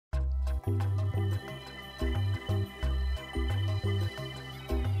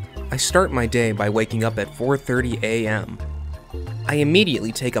I start my day by waking up at 4:30 a.m. I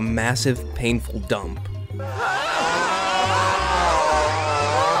immediately take a massive, painful dump.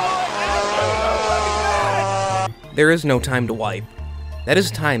 There is no time to wipe. That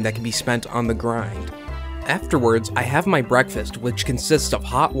is time that can be spent on the grind. Afterwards, I have my breakfast, which consists of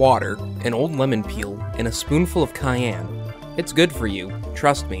hot water, an old lemon peel, and a spoonful of cayenne. It's good for you,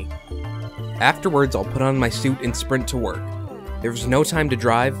 trust me. Afterwards, I'll put on my suit and sprint to work. There's no time to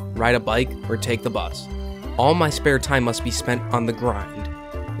drive, ride a bike, or take the bus. All my spare time must be spent on the grind.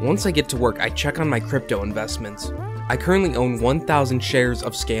 Once I get to work, I check on my crypto investments. I currently own 1,000 shares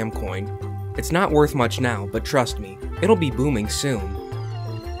of Scamcoin. It's not worth much now, but trust me, it'll be booming soon.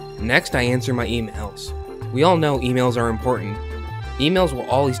 Next, I answer my emails. We all know emails are important. Emails will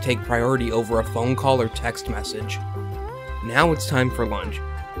always take priority over a phone call or text message. Now it's time for lunch.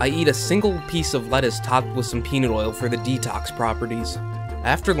 I eat a single piece of lettuce topped with some peanut oil for the detox properties.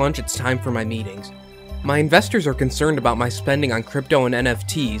 After lunch, it's time for my meetings. My investors are concerned about my spending on crypto and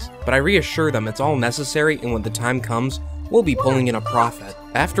NFTs, but I reassure them it's all necessary, and when the time comes, we'll be pulling in a profit.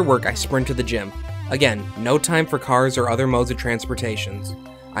 After work, I sprint to the gym. Again, no time for cars or other modes of transportations.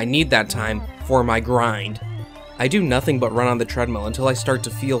 I need that time for my grind. I do nothing but run on the treadmill until I start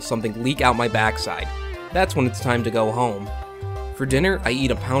to feel something leak out my backside. That's when it's time to go home. For dinner, I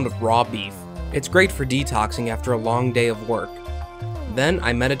eat a pound of raw beef. It's great for detoxing after a long day of work. Then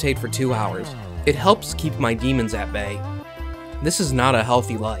I meditate for 2 hours. It helps keep my demons at bay. This is not a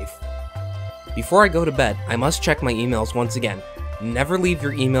healthy life. Before I go to bed, I must check my emails once again. Never leave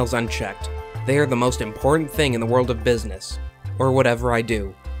your emails unchecked. They are the most important thing in the world of business, or whatever I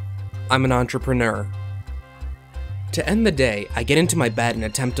do. I'm an entrepreneur. To end the day, I get into my bed and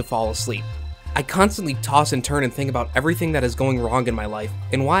attempt to fall asleep. I constantly toss and turn and think about everything that is going wrong in my life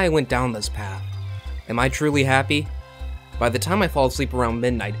and why I went down this path. Am I truly happy? By the time I fall asleep around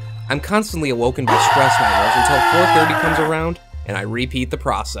midnight, I'm constantly awoken by stress nightmares until 4:30 comes around and I repeat the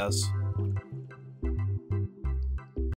process.